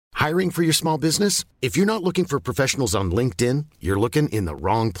Hiring for your small business? If you're not looking for professionals on LinkedIn, you're looking in the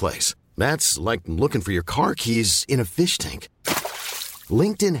wrong place. That's like looking for your car keys in a fish tank.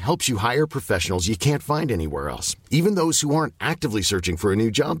 LinkedIn helps you hire professionals you can't find anywhere else, even those who aren't actively searching for a new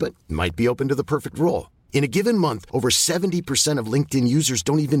job but might be open to the perfect role. In a given month, over 70% of LinkedIn users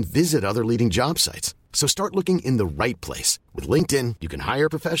don't even visit other leading job sites. So start looking in the right place. With LinkedIn, you can hire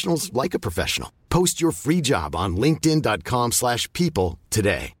professionals like a professional. Post your free job on linkedin.com/people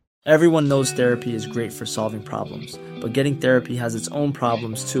today. Everyone knows therapy is great for solving problems, but getting therapy has its own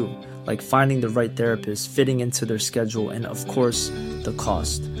problems too, like finding the right therapist, fitting into their schedule, and of course, the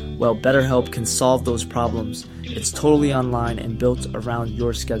cost. Well, BetterHelp can solve those problems. It's totally online and built around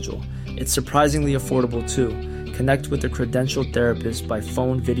your schedule. It's surprisingly affordable too. Connect with a credentialed therapist by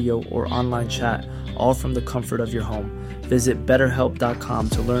phone, video, or online chat, all from the comfort of your home. Visit BetterHelp.com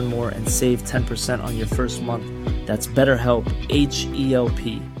to learn more and save 10% on your first month. That's BetterHelp,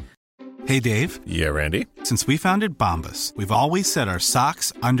 H-E-L-P. Hey, Dave. Yeah, Randy. Since we founded Bombas, we've always said our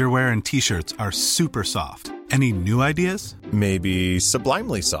socks, underwear, and T-shirts are super soft. Any new ideas? Maybe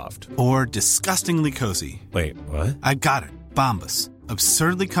sublimely soft. Or disgustingly cozy. Wait, what? I got it. Bombas.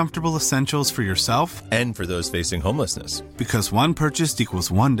 Absurdly comfortable essentials for yourself and for those facing homelessness. Because one purchased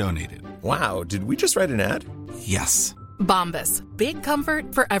equals one donated. Wow, did we just write an ad? Yes. Bombas. Big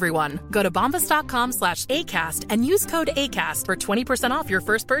comfort for everyone. Go to bombas.com/ACAST and use code ACAST for 20% off your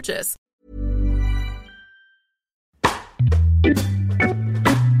first purchase.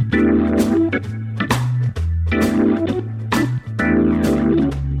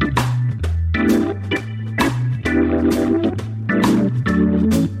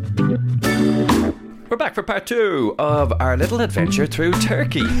 We're back for part 2 of our little adventure through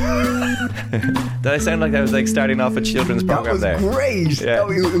Turkey. Did I sound like I was like starting off a children's program there? That was great. Yeah.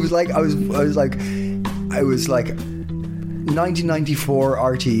 It was like I was like 1994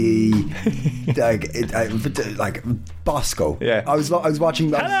 RTE, like Bosco. Yeah. I was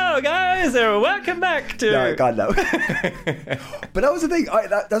watching. Hello guys, welcome back to. No, God no. But that was the thing.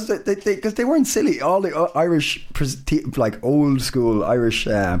 That's because they weren't silly. All the Irish, like old school Irish.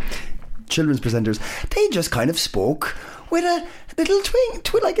 Children's presenters, they just kind of spoke with a little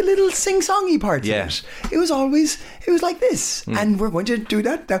like a little sing-songy part to it. It was like this, and we're going to do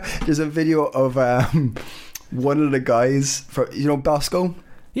that now. There's a video of one of the guys from, Bosco.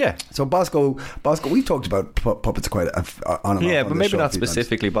 Yeah. So Bosco, we've talked about puppets quite on and off. Yeah, but maybe not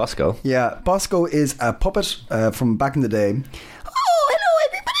specifically Bosco. Yeah, Bosco is a puppet from back in the day. Oh, hello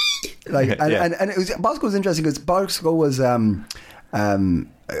everybody! And it was, Bosco was interesting because Bosco was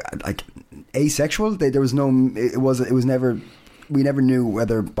like asexual. There was no. It was never. We never knew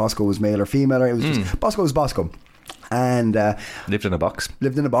whether Bosco was male or female. Or it was just Bosco was Bosco, and lived in a box,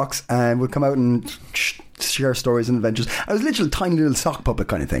 and would come out and share stories and adventures. I was literally a tiny little sock puppet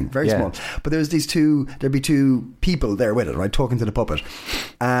kind of thing, very small. But there'd be two people there with it, right, talking to the puppet,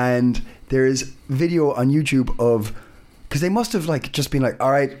 and there is video on YouTube of, because they must have like just been like,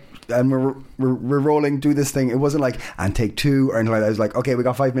 all right. And we're rolling, do this thing. It wasn't like, and take 2 or anything like that. It was like, okay, we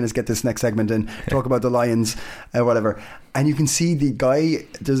got 5 minutes, get this next segment in, talk about the lions, whatever. And you can see the guy,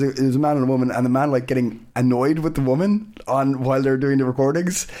 there's a man and a woman, and the man like getting annoyed with the woman while they're doing the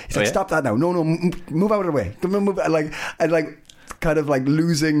recordings. He's like, stop that now. No, move out of the way. Move, and kind of like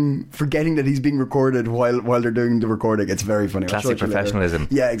forgetting that he's being recorded while they're doing the recording. It's very funny. Classic professionalism.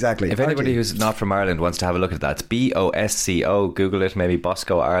 Yeah, exactly. If anybody who's not from Ireland wants to have a look at that, it's Bosco. Google it, maybe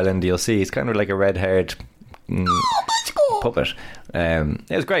Bosco Ireland. You'll see it's kind of like a red-haired puppet. It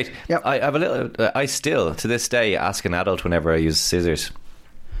was great. Yep. I have a little. I still to this day ask an adult whenever I use scissors.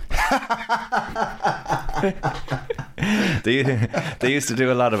 They used to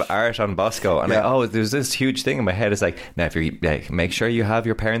do a lot of art on Bosco, and there's this huge thing in my head. It's like, now if you make sure you have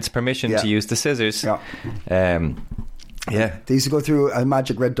your parents' permission to use the scissors. They used to go through a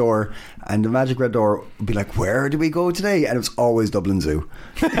magic red door, and the magic red door would be like, where do we go today? And it was always Dublin Zoo.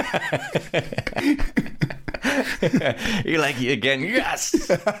 You're like, again, yes.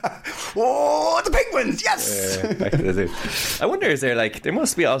 Oh, the penguins, yes. Back to the zoo. I wonder, is there like, there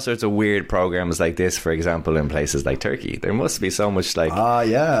must be all sorts of weird programs like this, for example, in places like Turkey. There must be so much like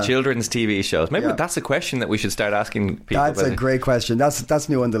children's TV shows. Maybe that's a question that we should start asking people. That's a great question. That's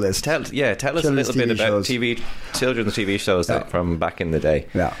new on the list. Tell us a little bit about children's TV shows from back in the day.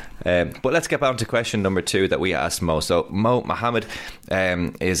 But let's get on to question number 2 that we asked Mo. So Mo Mohammed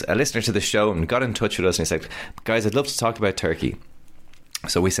is a listener to the show and got in touch with us, and he said, guys, I'd love to talk about Turkey.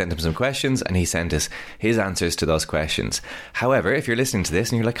 So we sent him some questions, and he sent us his answers to those questions. However, if you're listening to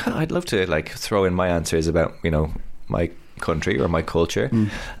this and you're like, I'd love to like throw in my answers about, my country or my culture.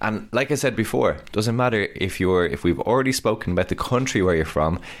 And like I said before, doesn't matter if we've already spoken about the country where you're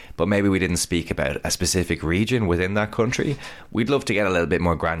from, but maybe we didn't speak about a specific region within that country. We'd love to get a little bit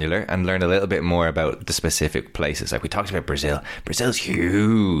more granular and learn a little bit more about the specific places. Like we talked about Brazil. Brazil's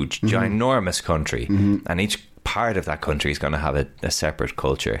huge, ginormous country, and each part of that country is going to have a separate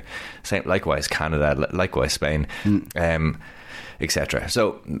culture. Same, likewise Canada, likewise Spain, etc.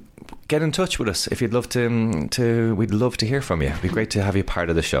 So get in touch with us if you'd love to. We'd love to hear from you. It'd be great to have you part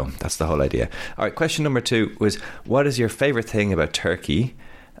of the show. That's the whole idea. All right, question number 2 was, what is your favourite thing about Turkey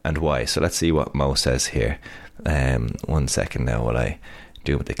and why? So let's see what Mo says here. 1 second now while I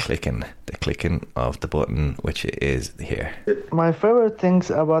do the clicking of the button, which is here. My favorite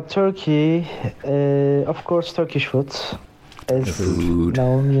things about Turkey, of course, Turkish food. As food.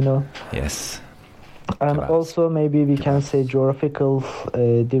 Known, you know. Yes. And also maybe we can say geographical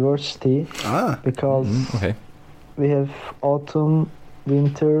diversity, because we have autumn,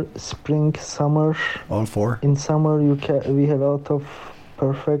 winter, spring, summer. All 4. In summer we have a lot of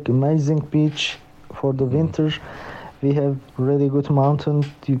perfect, amazing beach. For the winter we have really good mountain.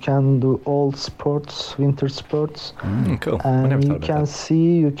 You can do all sports, winter sports. Cool. And you can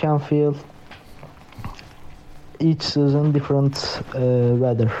see, you can feel each season different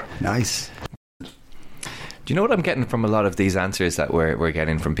weather. Nice. Do you know what I'm getting from a lot of these answers that we're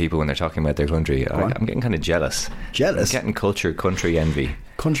getting from people when they're talking about their country? I'm getting kind of jealous. Jealous? I'm getting country envy.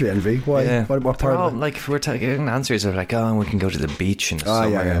 Country envy? Why? Yeah. What part of it? Like, we're getting answers of like, we can go to the beach in the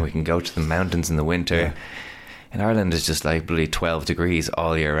summer, and we can go to the mountains in the winter. Yeah. In Ireland, it's just like bloody 12 degrees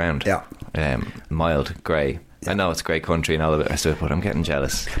all year round. Yeah. Mild, grey. Yeah. I know it's a great country and all of it, but I'm getting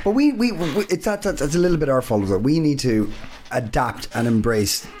jealous. But that's a little bit our fault. We need to adapt and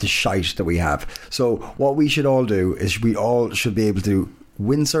embrace the shite that we have. So what we should all do is we all should be able to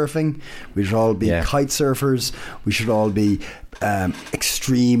windsurfing. We should all be kite surfers. We should all be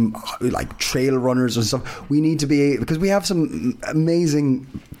extreme like trail runners and stuff. We need to be, because we have some amazing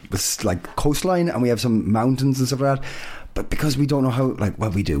like coastline and we have some mountains and stuff like that. But because we don't know how, like,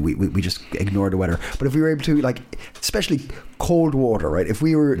 well, we do, we just ignore the weather. But if we were able to, like, especially cold water, right? If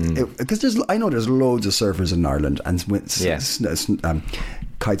we were, because I know there's loads of surfers in Ireland and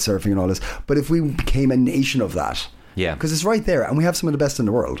kite surfing and all this. But if we became a nation of that, because it's right there, and we have some of the best in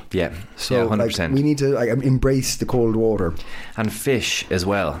the world. Yeah, so 100%. Like, we need to embrace the cold water and fish as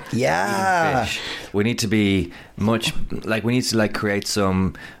well. Yeah, fish. We need to be we need to create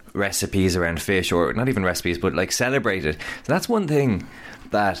some recipes around fish, or not even recipes, but like celebrate it. So that's one thing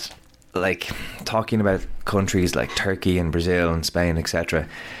that, like, talking about countries like Turkey and Brazil and Spain, etc.,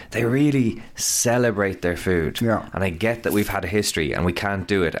 they really celebrate their food. And I get that we've had a history and we can't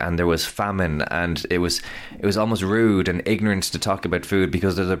do it, and there was famine, and it was almost rude and ignorant to talk about food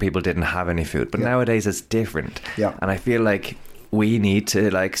because other people didn't have any food. But nowadays it's different. And I feel like we need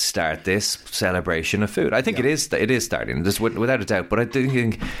to start this celebration of food. I think it is starting, just without a doubt. But I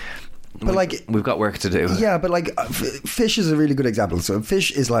think, we've got work to do. Yeah, but fish is a really good example. So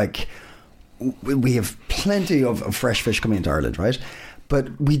fish is we have plenty of fresh fish coming into Ireland, right? But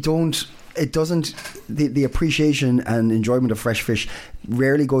we don't. It doesn't. The appreciation and enjoyment of fresh fish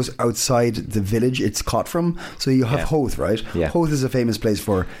rarely goes outside the village it's caught from. So you have Howth, right? Yeah. Howth is a famous place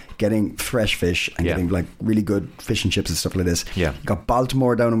for getting fresh fish and getting really good fish and chips and stuff like this. Yeah. You got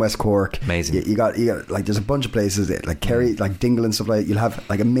Baltimore down in West Cork. Amazing. You got there's a bunch of places like Kerry, like Dingle and stuff like that. You'll have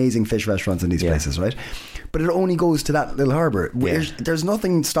amazing fish restaurants in these places, right? But it only goes to that little harbour. There's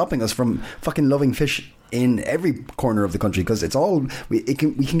nothing stopping us from fucking loving fish in every corner of the country, because it's all we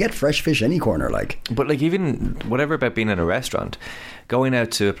can get fresh fish any corner, but even whatever about being in a restaurant, going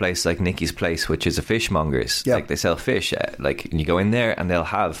out to a place like Nicky's Place, which is a fishmonger's, they sell fish, and you go in there and they'll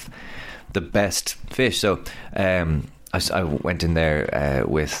have the best fish. So I went in there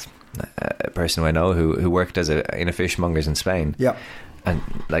with a person who I know who worked in a fishmonger's in Spain. And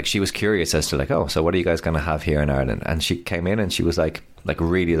she was curious as to so what are you guys going to have here in Ireland? And she came in and she was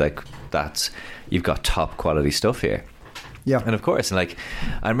really you've got top quality stuff here. Yeah. And of course, and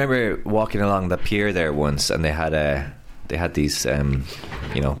I remember walking along the pier there once, and they had these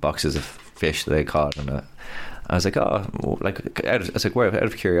boxes of fish that they caught, and I was like, out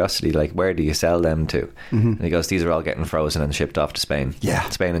of curiosity, where do you sell them to? Mm-hmm. And he goes, these are all getting frozen and shipped off to Spain. Yeah.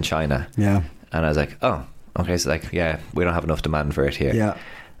 Spain and China. Yeah. And I was like, oh, okay, so we don't have enough demand for it here. Yeah.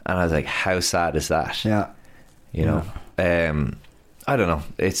 And I was like, how sad is that? Yeah. You know, I don't know.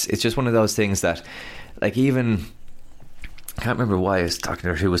 It's just one of those things that, even, I can't remember why I was talking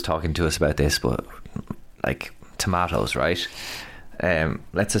or who was talking to us about this, but tomatoes, right?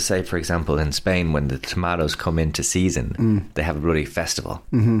 Let's just say, for example, in Spain, when the tomatoes come into season, they have a bloody festival.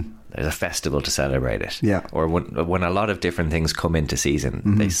 Mm-hmm. there's a festival to celebrate it. Yeah. Or when a lot of different things come into season,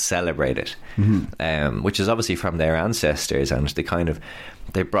 they celebrate it, which is obviously from their ancestors, and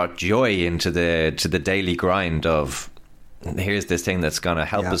they brought joy into the daily grind of, here's this thing that's going to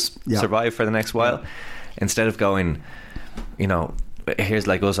help us survive for the next while, instead of going, you know, here's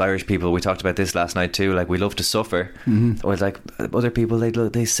like us Irish people, we talked about this last night too, like we love to suffer, or like other people,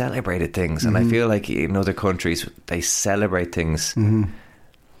 they celebrated things, and I feel like in other countries they celebrate things,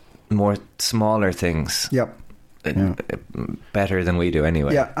 more smaller things, better than we do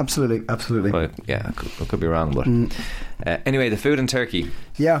anyway. Yeah, absolutely. But yeah, I could be wrong, but anyway, the food in Turkey,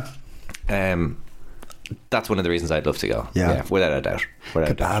 that's one of the reasons I'd love to go. Yeah, without a doubt.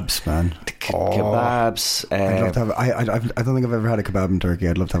 Kebabs, man. Kebabs. I'd love to have. I don't think I've ever had a kebab in Turkey.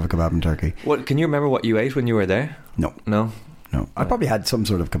 I'd love to have a kebab in Turkey. What? Can you remember what you ate when you were there? No. I probably had some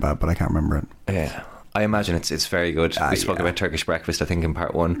sort of kebab, but I can't remember it. Yeah, I imagine it's very good. We spoke about Turkish breakfast, I think, in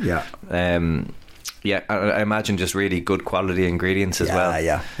part 1. Yeah. I imagine just really good quality ingredients as well.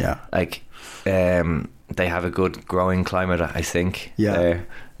 Yeah. Like, they have a good growing climate, I think. Yeah. There.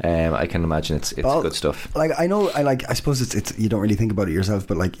 I can imagine it's good stuff. Like, I suppose it's you don't really think about it yourself,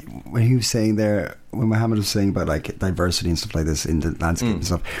 but like when he was saying there, when Mohammed was saying about like diversity and stuff like this in the landscape and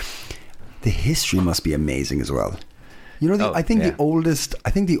stuff, the history must be amazing as well. You know, I think the oldest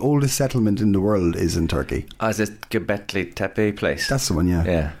settlement in the world is in Turkey. Is it Göbekli Tepe place? That's the one, yeah.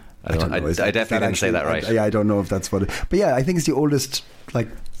 Yeah. I definitely didn't say that right. I don't know if that's what but yeah, I think it's the oldest like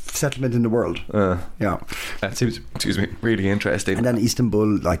settlement in the world. Yeah, that seems, really interesting. And then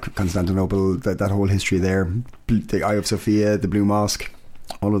Istanbul, like Constantinople, that whole history there, the Eye of Sophia, the Blue Mosque,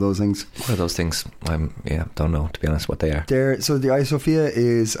 all of those things. What are those things? Don't know, to be honest, what they are. So the Eye of Sophia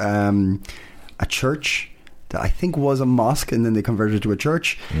is a church that I think was a mosque, and then they converted it to a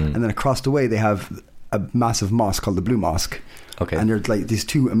church, and then across the way they have a massive mosque called the Blue Mosque. Okay. And there's like these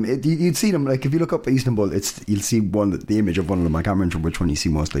two. You'd see them, like if you look up Istanbul, you'll see the image of one of them. I can't remember which one you see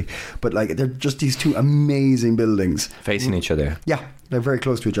mostly, but like they're just these two amazing buildings facing each other. Yeah, they're very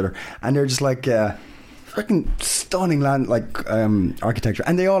close to each other, and they're just like freaking stunning architecture,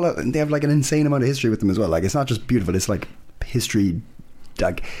 and they have like an insane amount of history with them as well. Like it's not just beautiful; it's like history,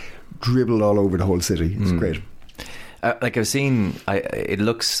 like dribbled all over the whole city. It's great. Like I've seen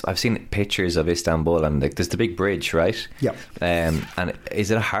pictures of Istanbul, and like there's the big bridge, right? Yeah. And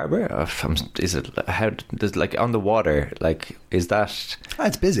is it a harbour? Is it there's like on the water? Like is that?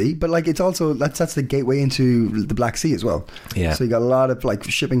 It's busy, but like it's also that's the gateway into the Black Sea as well. Yeah. So you got a lot of like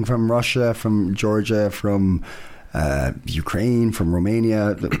shipping from Russia, from Georgia, from Ukraine, from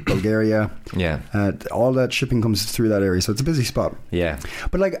Romania, Bulgaria. Yeah. All that shipping comes through that area, so it's a busy spot. Yeah.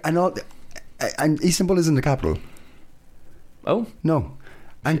 But like and Istanbul isn't the capital. Oh no,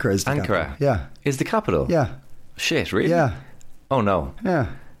 Ankara is the capital. Yeah, is the capital. Yeah. Shit, really? Yeah. Oh no. Yeah.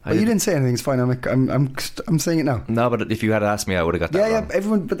 But you didn't say anything. It's fine. I'm saying it now. No, but if you had asked me, I would have got that wrong. Yeah.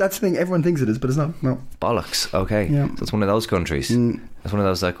 Everyone, but that's the thing. Everyone thinks it is, but it's not. No. Bollocks. Okay. Yeah. So it's one of those countries. It's one of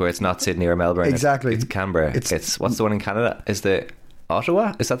those like where it's not Sydney or Melbourne. Exactly. It's Canberra. It's what's the one in Canada? Is the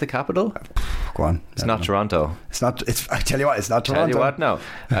Ottawa? Is that the capital? Go on. It's not Toronto. It's not. I tell you what, it's not Toronto. Tell you what, no.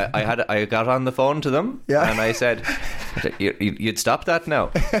 I got on the phone to them, and I said, "You'd stop that now.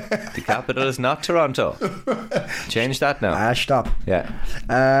 The capital is not Toronto. Change that now." Stop. Yeah.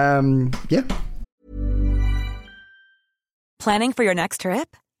 Yeah. Planning for your next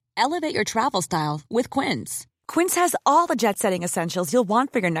trip? Elevate your travel style with Quince. Quince has all the jet-setting essentials you'll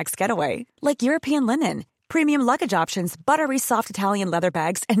want for your next getaway, like European linen, premium luggage options, buttery soft Italian leather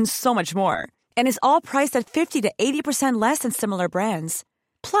bags, and so much more. And is all priced at 50 to 80% less than similar brands.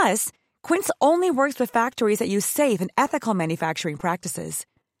 Plus, Quince only works with factories that use safe and ethical manufacturing practices.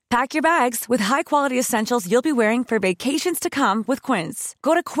 Pack your bags with high-quality essentials you'll be wearing for vacations to come with Quince.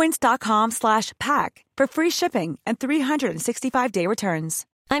 Go to quince.com/pack for free shipping and 365-day returns.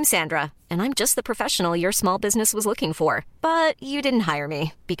 I'm Sandra, and I'm just the professional your small business was looking for. But you didn't hire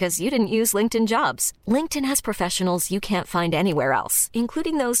me because you didn't use LinkedIn Jobs. LinkedIn has professionals you can't find anywhere else,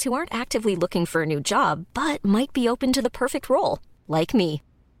 including those who aren't actively looking for a new job, but might be open to the perfect role, like me.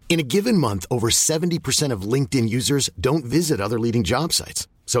 In a given month, over 70% of LinkedIn users don't visit other leading job sites.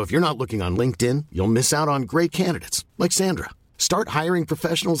 So if you're not looking on LinkedIn, you'll miss out on great candidates like Sandra. Start hiring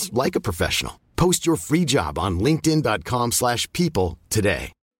professionals like a professional. Post your free job on linkedin.com/people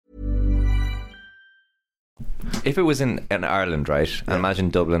today. If it was in Ireland, right? Yeah. I imagine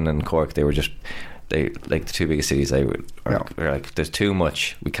Dublin and Cork, they like the two biggest cities. They were like, there's too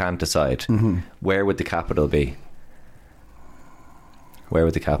much. We can't decide. Mm-hmm. Where would the capital be? Where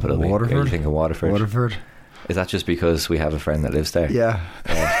would the capital be? Waterford. Are you thinking Waterford? Waterford. Is that just because we have a friend that lives there? Yeah.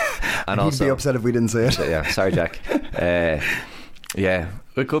 And he'd also be upset if we didn't say it. Yeah. Sorry, Jack. Yeah,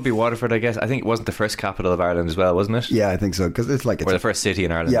 it could be Waterford, I guess. I think it wasn't the first capital of Ireland as well, wasn't it? Yeah, I think so, because it's like... Or the first city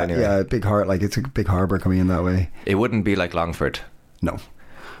in Ireland, yeah, anyway. Yeah, big it's a big harbour coming in that way. It wouldn't be like Longford. No.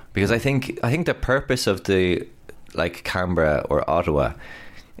 Because I think the purpose of the, like, Canberra or Ottawa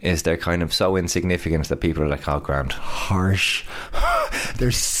is they're kind of so insignificant that people are like, oh, grand. Harsh.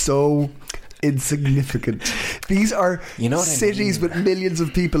 They're so insignificant. These are cities with millions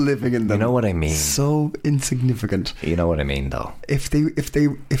of people living in them. You know what I mean? So insignificant. You know what I mean, though. If they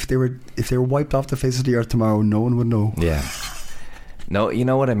were wiped off the face of the earth tomorrow, no one would know. Yeah. No, you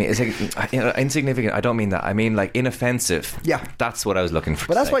know what I mean? It's like, insignificant. I don't mean that. I mean like inoffensive. Yeah, that's what I was looking for.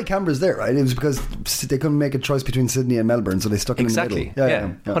 But that's why Canberra's there, right? It was because they couldn't make a choice between Sydney and Melbourne, so they stuck in the middle.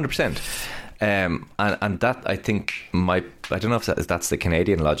 Yeah, 100%. And that I think I don't know if that's the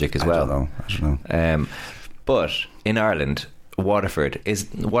Canadian logic as well. I don't know. But in Ireland,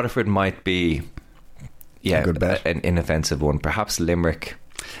 Waterford might be a good bet. An inoffensive one. Perhaps Limerick,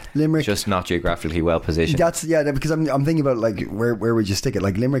 just not geographically well positioned. Because I'm thinking about like where would you stick it?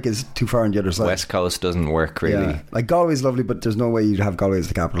 Like Limerick is too far on the other side. West Coast doesn't work really. Yeah. Like Galway's lovely, but there's no way you'd have Galway as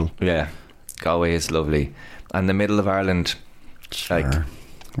the capital. Yeah, Galway is lovely, and the middle of Ireland, like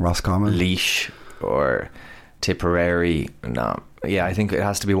Roscommon, Laois or Tipperary. No, yeah, I think it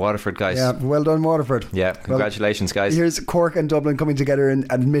has to be Waterford, guys. Yeah, well done, Waterford. Yeah, congratulations, guys. Here's Cork and Dublin coming together and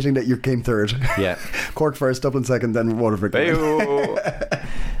admitting that you came third. Yeah. Cork first, Dublin second, then Waterford.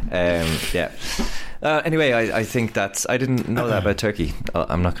 Yeah. Anyway, I think I didn't know that about Turkey.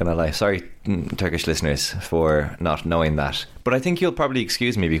 I'm not going to lie. Sorry, Turkish listeners, for not knowing that. But I think you'll probably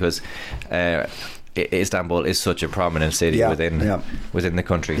excuse me because Istanbul is such a prominent city within the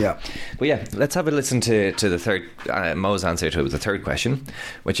country. Yeah. But yeah, let's have a listen to the third Mo's answer to the third question,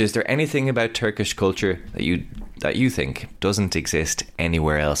 which is there anything about Turkish culture that you think doesn't exist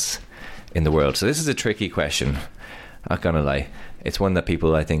anywhere else in the world? So this is a tricky question. Not gonna lie, it's one that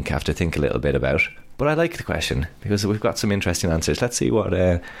people I think have to think a little bit about. But I like the question because we've got some interesting answers. Let's see what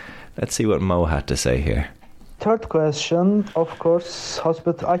Mo had to say here. Third question, of course,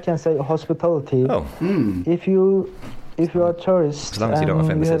 I can say hospitality. Oh. If you are a tourist as long as you don't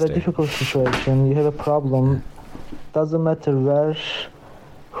offend the have sister. A difficult situation, you have a problem, doesn't matter where,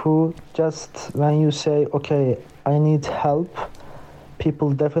 who, just when you say, okay, I need help,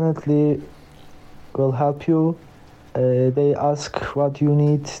 people definitely will help you. They ask what you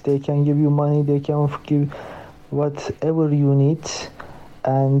need, they can give you money, they can give whatever you need.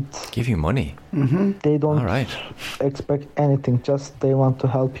 And give you money. Mm-hmm. They don't expect anything, just they want to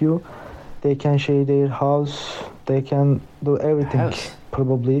help you. They can share their house, they can do everything.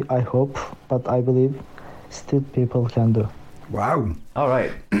 Probably, I hope, but I believe still people can do. Wow. All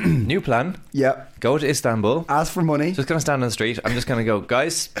right. New plan. Yeah. Go to Istanbul. Ask for money. Just going to stand on the street. I'm just going to go,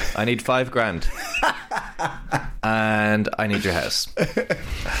 guys, I need $5,000. And I need your house.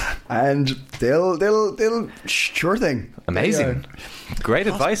 And they'll sure thing. Amazing. Great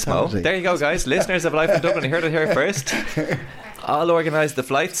advice, Mo. There you go, guys. Listeners of Life in Dublin, you heard it here first. I'll organise the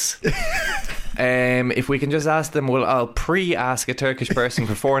flights. If we can just ask them, I'll pre-ask a Turkish person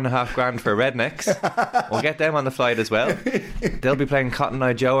for $4,500 for rednecks. We'll get them on the flight as well. They'll be playing Cotton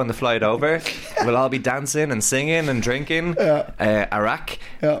Eye Joe on the flight over. We'll all be dancing and singing and drinking arak.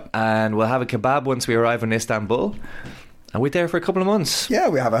 And we'll have a kebab once we arrive in Istanbul. And we're there for a couple of months. Yeah,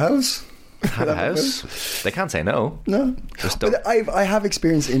 we have a house. Have a house. They can't say no. No. But I have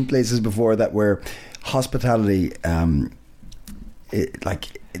experienced in places before that where hospitality,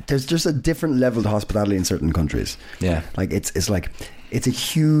 there's just a different level to hospitality in certain countries. Yeah, like it's a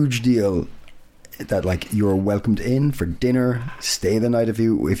huge deal that like you're welcomed in for dinner, stay the night if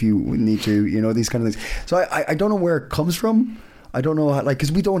you need to, these kind of things. So I don't know where it comes from. I don't know how,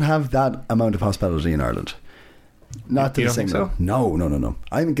 because we don't have that amount of hospitality in Ireland. Not to the same level. No.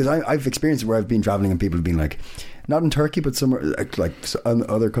 I've experienced it where I've been travelling and people have been like, not in Turkey, but somewhere like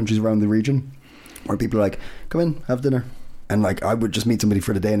other countries around the region, where people are like, come in, have dinner. And like I would just meet somebody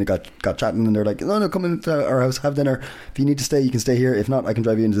for the day and it got chatting and they're like, no, come into our house, have dinner. If you need to stay, you can stay here. If not, I can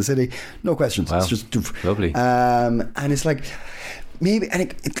drive you into the city. No questions. Wow. It's just lovely. And it's like maybe,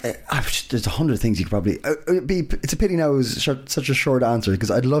 and there's 100 things you could probably. It's a pity now it was such a short answer because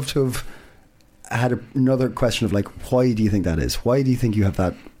I'd love to have had another question of like, why do you think that is? Why do you think you have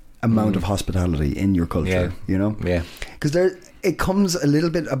that amount of hospitality in your culture? Yeah. Because it comes a little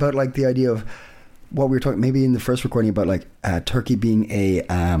bit about like the idea of what we were talking maybe in the first recording about like Turkey being a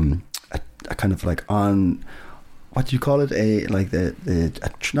kind of like on what do you call it?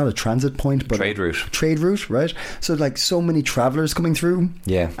 Not a transit point, but trade route. Trade route, right? So like so many travelers coming through,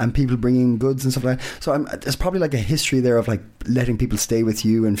 and people bringing goods and stuff like that. So there's probably like a history there of like letting people stay with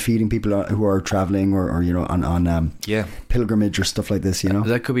you and feeding people who are traveling or you know on pilgrimage or stuff like this. You know,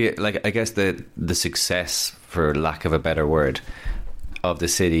 that could be like, I guess the success, for lack of a better word, of the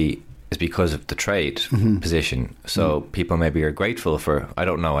city is because of the trade position. So people maybe are grateful for, I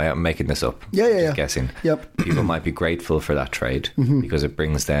don't know, I'm making this up. Just guessing. Yep. People might be grateful for that trade because it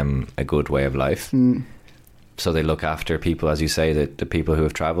brings them a good way of life. So they look after people, as you say, the people who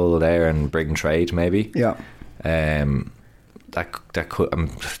have travelled there and bring trade maybe. Yeah. That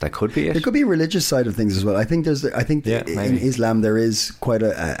could be it. There could be a religious side of things as well. I think in Islam there is quite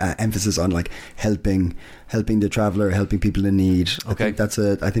a emphasis on like helping the traveller, helping people in need. Okay. I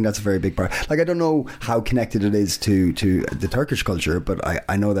think that's a very big part. Like I don't know how connected it is to the Turkish culture, but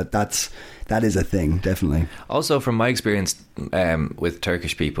I know that is a thing, definitely. Also, from my experience with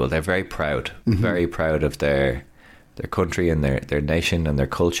Turkish people, they're very proud, very proud of their country and their nation and their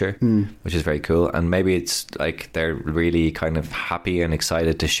culture, which is very cool. And maybe it's like they're really kind of happy and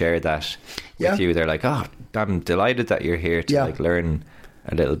excited to share that with you. They're like, oh, I'm delighted that you're here to like learn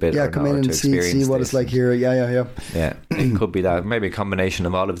a little bit. Yeah, come in and see what it's like here. Yeah. It could be that, maybe a combination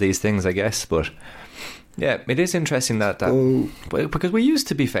of all of these things, I guess. But yeah, it is interesting that because we used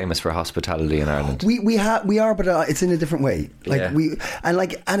to be famous for hospitality in Ireland. We are, but it's in a different way.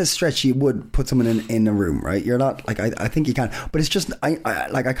 Like at a stretch, you would put someone in a room, right? You're not like I think you can, but it's just I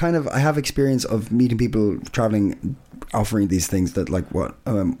have experience of meeting people traveling, offering these things that like what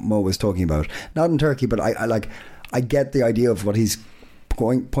Mo was talking about. Not in Turkey, but I get the idea of what he's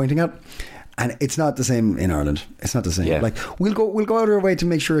pointing at. And it's not the same in Ireland. It's not the same. Like we'll go out of our way to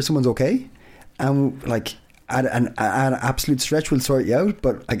make sure someone's okay. And like at an absolute stretch, we'll sort you out,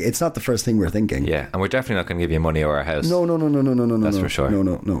 but like it's not the first thing we're thinking. Yeah, and we're definitely not going to give you money or our house. No. That's for sure.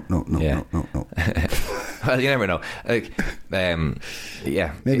 No. Well, you never know. Like,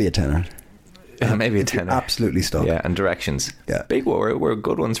 maybe a tenner. Maybe a tenner. Absolutely stuck. Yeah, and directions. Yeah, big. We're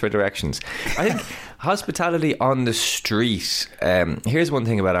good ones for directions. I think hospitality on the street. Here's one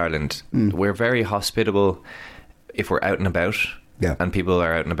thing about Ireland: we're very hospitable if we're out and about. Yeah. And people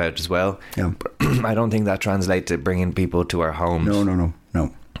are out and about as well. Yeah. But I don't think that translates to bringing people to our homes. No.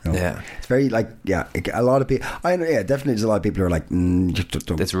 Yeah. It's very like, a lot of people, definitely there's a lot of people who are like,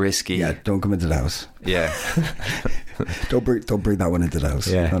 it's risky. Yeah, don't come into the house. Yeah. Don't bring that one into the house.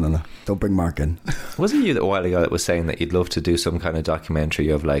 Yeah. No. Don't bring Mark in. Wasn't you a while ago that was saying that you'd love to do some kind of documentary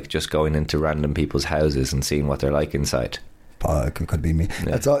of like just going into random people's houses and seeing what they're like inside? It could be me.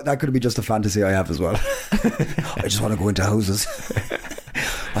 Yeah. That could be just a fantasy I have as well. I just want to go into houses.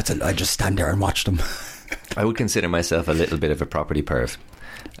 I just stand there and watch them. I would consider myself a little bit of a property perv.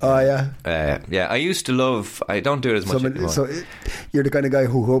 Oh yeah. I used to love. I don't do it as much anymore. So you're the kind of guy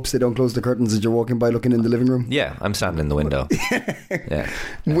who hopes they don't close the curtains as you're walking by looking in the living room. Yeah, I'm standing in the window. Yeah,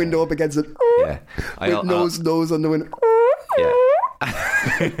 window up against it. Yeah, with nose on the window. Yeah.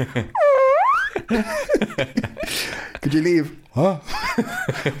 Could you leave? Huh?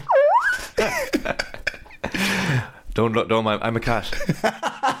 Don't mind. I'm a cat.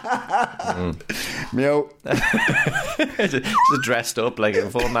 Meow. Just dressed up like a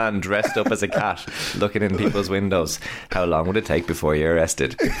full man, dressed up as a cat, looking in people's windows. How long would it take before you're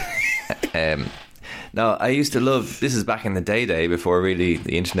arrested? No, I used to love. This is back in the day before really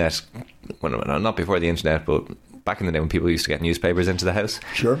the internet. Well, not before the internet, but back in the day when people used to get newspapers into the house.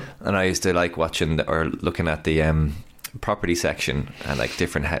 Sure. And I used to like watching or looking at the property section and like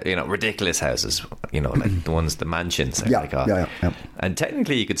different ridiculous houses, like the mansions. Yeah. And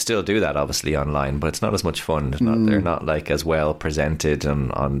technically you could still do that obviously online, but it's not as much fun. They're not like as well presented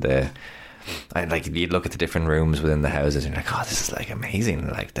on the. And like you'd look at the different rooms within the houses and you're like, oh, this is like amazing,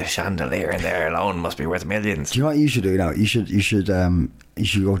 like the chandelier in there alone must be worth millions. Do you know what you should do now? You should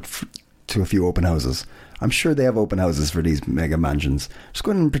go to a few open houses. I'm sure they have open houses for these mega mansions. Just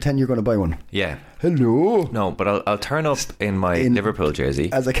go in and pretend you're going to buy one. Yeah. Hello. No, but I'll turn up in my Liverpool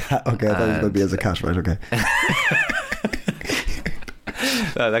jersey as a cat. Okay, I thought it was going to be as a cat, right? Okay.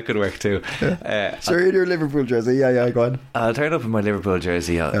 That could work too. So in your Liverpool jersey, yeah, go on. I'll turn up in my Liverpool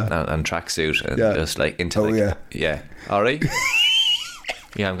jersey and tracksuit and just like into all right.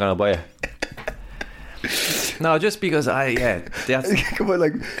 Yeah, I'm gonna buy it. No, just because come on,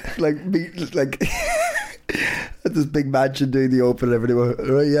 like at this big mansion doing the open and everything.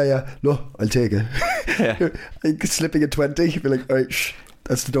 Right, yeah. No, I'll take it. Yeah. Like slipping at 20, you'd be like, all right, shh.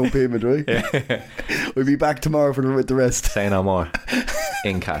 That's the down payment, right? Yeah. We'll be back tomorrow with the rest. Say no more.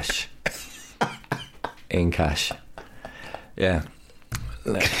 In cash. Yeah.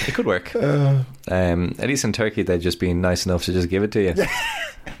 It could work. At least in Turkey, they'd just be nice enough to just give it to you.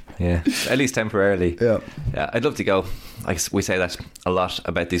 Yeah, at least temporarily. Yeah, I'd love to go. We say that a lot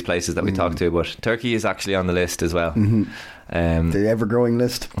about these places that we talk to, but Turkey is actually on the list as well. The ever-growing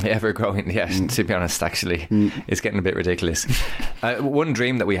list. The ever-growing, yeah. To be honest, actually, it's getting a bit ridiculous. One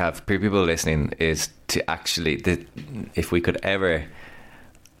dream that we have, for people listening, is to actually, if we could ever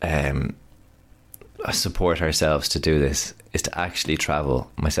support ourselves to do this, is to actually travel,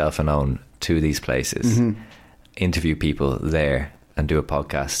 myself and Eoin, to these places, interview people there, and do a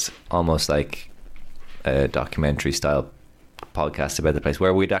podcast, almost like a documentary style podcast about the place,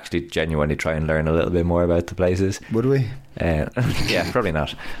 where we'd actually genuinely try and learn a little bit more about the places. Would we? Yeah, probably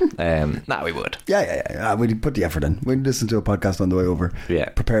not. We would. Yeah. We'd put the effort in. We'd listen to a podcast on the way over. Yeah,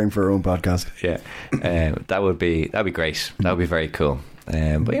 preparing for our own podcast. Yeah, that'd be great. That would be very cool.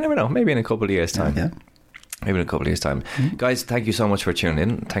 But you never know. Maybe in a couple of years' time. Yeah. Maybe in a couple of years' time. Guys, thank you so much for tuning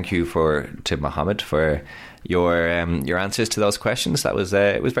in. Thank you to Mohammed for your answers to those questions. That was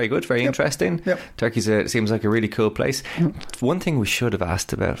it was very good, very interesting. Turkey's seems like a really cool place. One thing we should have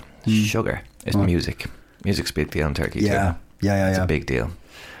asked about, sugar, is music. Music's a big deal in Turkey too. It's a big deal.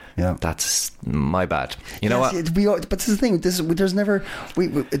 Yeah, that's my bad. You know what? But this is the thing. There's never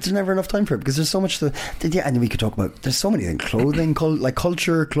enough time for it, because there's so much and we could talk about. There's so many things: clothing, like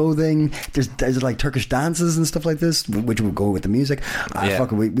culture, clothing. There's like Turkish dances and stuff like this, which would go with the music.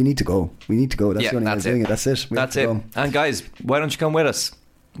 Fuck it, we need to go. We need to go. That's the only way of doing it. That's it. That's it. And guys, why don't you come with us?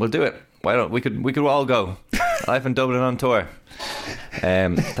 We'll do it. Why don't we could all go? Live in Dublin on tour.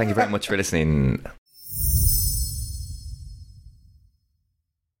 Thank you very much for listening.